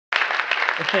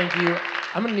Well, thank you.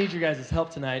 I'm going to need your guys'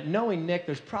 help tonight. Knowing Nick,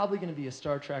 there's probably going to be a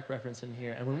Star Trek reference in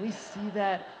here. And when we see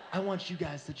that, I want you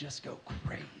guys to just go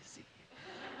crazy.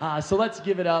 So let's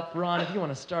give it up. Ron, if you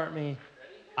want to start me,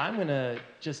 I'm going to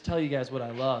just tell you guys what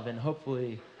I love. And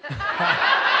hopefully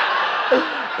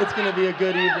it's going to be a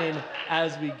good evening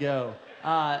as we go.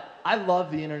 I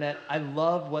love the internet. I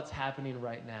love what's happening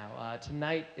right now.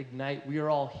 Tonight, Ignite, we are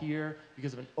all here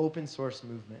because of an open source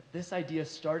movement. This idea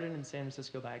started in San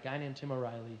Francisco by a guy named Tim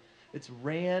O'Reilly. It's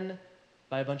ran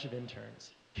by a bunch of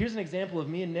interns. Here's an example of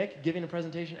me and Nick giving a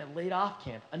presentation at Laid Off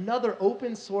Camp, another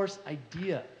open source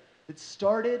idea that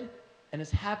started and is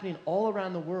happening all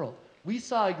around the world. We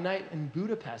saw Ignite in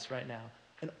Budapest right now,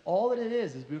 and all that it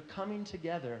is we're coming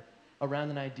together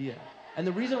around an idea. And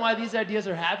the reason why these ideas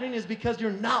are happening is because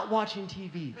you're not watching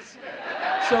TVs.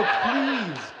 So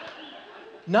please,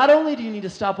 not only do you need to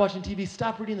stop watching TV,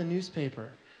 stop reading the newspaper.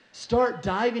 Start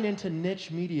diving into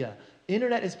niche media.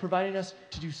 Internet is providing us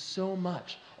to do so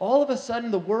much. All of a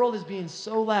sudden, the world is being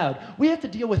so loud. We have to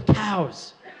deal with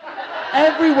cows.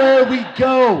 Everywhere we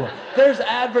go, there's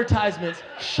advertisements.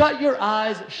 Shut your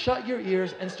eyes, shut your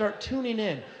ears, and start tuning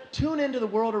in. Tune into the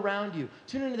world around you.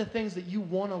 Tune into the things that you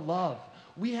want to love.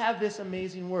 We have this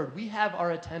amazing word. We have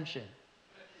our attention.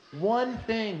 One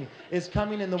thing is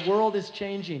coming and the world is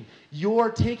changing. You're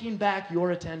taking back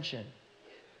your attention.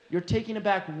 You're taking it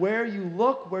back where you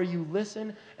look, where you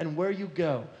listen, and where you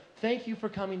go. Thank you for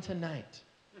coming tonight.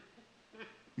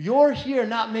 You're here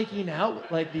not making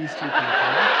out like these two people.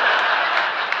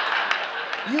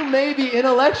 You may be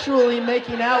intellectually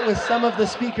making out with some of the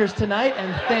speakers tonight,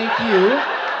 and thank you.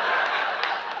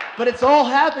 But it's all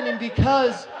happening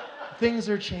because things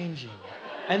are changing.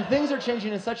 And things are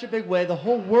changing in such a big way, the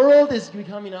whole world is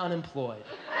becoming unemployed.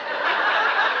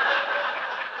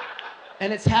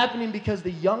 And it's happening because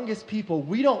the youngest people,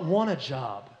 we don't want a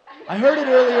job. I heard it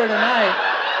earlier tonight.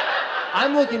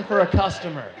 I'm looking for a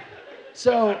customer.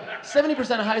 So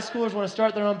 70% of high schoolers want to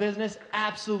start their own business?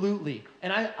 Absolutely.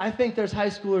 And I think there's high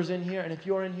schoolers in here, and if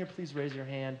you're in here, please raise your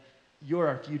hand. You're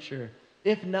our future.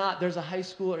 If not, there's a high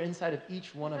schooler inside of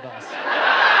each one of us.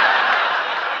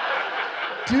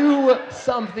 Do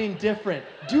something different.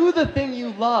 Do the thing you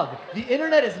love. The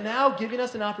internet is now giving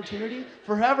us an opportunity.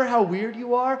 Forever how weird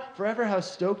you are, forever how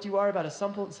stoked you are about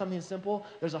something simple,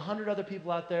 there's 100 other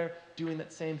people out there doing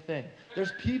that same thing.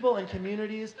 There's people and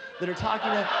communities that are talking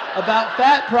about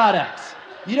fat products.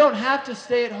 You don't have to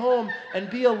stay at home and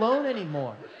be alone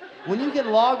anymore. When you can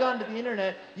log on to the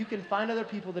internet, you can find other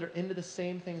people that are into the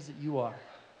same things that you are.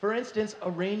 For instance,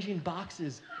 arranging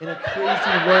boxes in a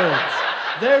crazy world.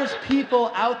 There's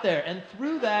people out there, and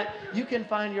through that, you can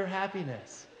find your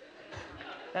happiness.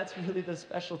 That's really the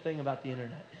special thing about the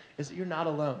internet, is that you're not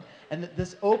alone. And that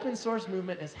this open source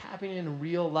movement is happening in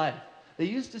real life. They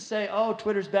used to say, oh,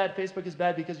 Twitter's bad, Facebook is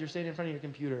bad because you're sitting in front of your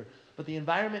computer. But the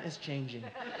environment is changing.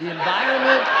 The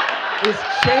environment is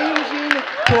changing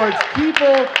towards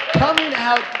people coming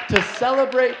out to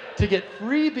celebrate, to get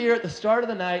free beer at the start of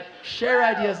the night, share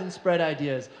ideas and spread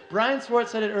ideas. Brian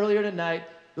Swartz said it earlier tonight.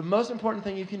 The most important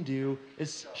thing you can do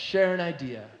is share an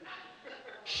idea.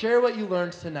 Share what you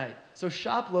learned tonight. So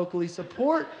shop locally,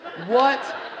 support what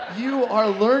you are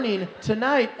learning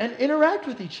tonight, and interact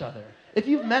with each other. If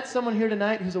you've met someone here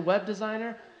tonight who's a web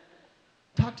designer,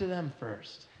 talk to them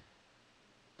first.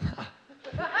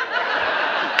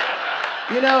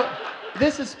 You know,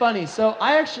 this is funny. So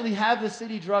I actually have the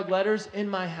city drug letters in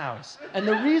my house. And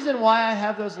the reason why I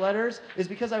have those letters is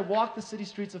because I walk the city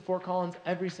streets of Fort Collins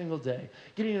every single day,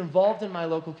 getting involved in my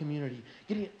local community,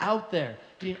 getting out there,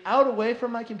 getting out away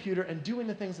from my computer and doing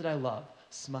the things that I love,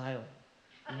 smiling,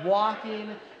 walking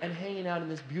and hanging out in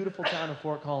this beautiful town of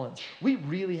Fort Collins. We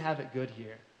really have it good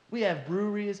here. We have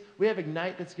breweries, we have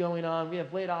Ignite that's going on, we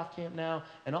have Laid Off Camp now,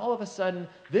 and all of a sudden,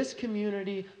 this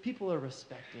community, people are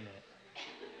respecting it.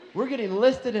 We're getting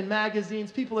listed in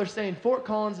magazines. People are saying Fort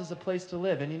Collins is a place to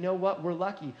live. And you know what? We're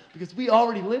lucky because we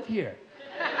already live here.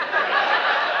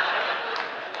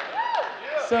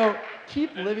 So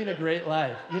keep living a great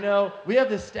life. You know, we have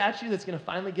this statue that's going to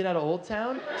finally get out of Old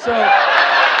Town. So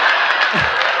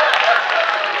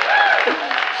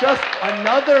just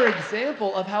another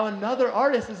example of how another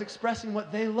artist is expressing what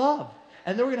they love.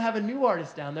 And then we're going to have a new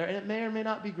artist down there, and it may or may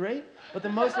not be great. But the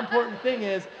most important thing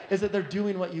is that they're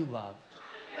doing what you love.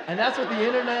 And that's what the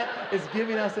internet is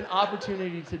giving us an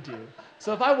opportunity to do.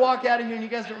 So if I walk out of here and you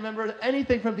guys don't remember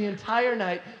anything from the entire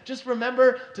night, just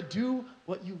remember to do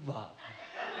what you love.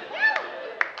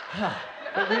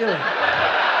 But really,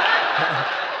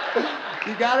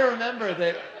 you got to remember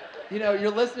that, you know,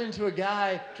 you're listening to a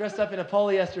guy dressed up in a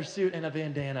polyester suit and a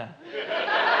bandana.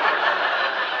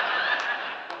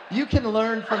 You can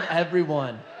learn from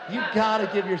everyone. You gotta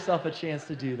give yourself a chance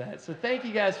to do that. So thank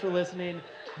you guys for listening.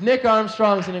 Nick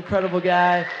Armstrong's an incredible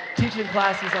guy, teaching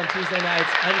classes on Tuesday nights.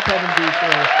 I'm Kevin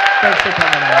Buecher. Thanks for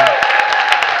coming out.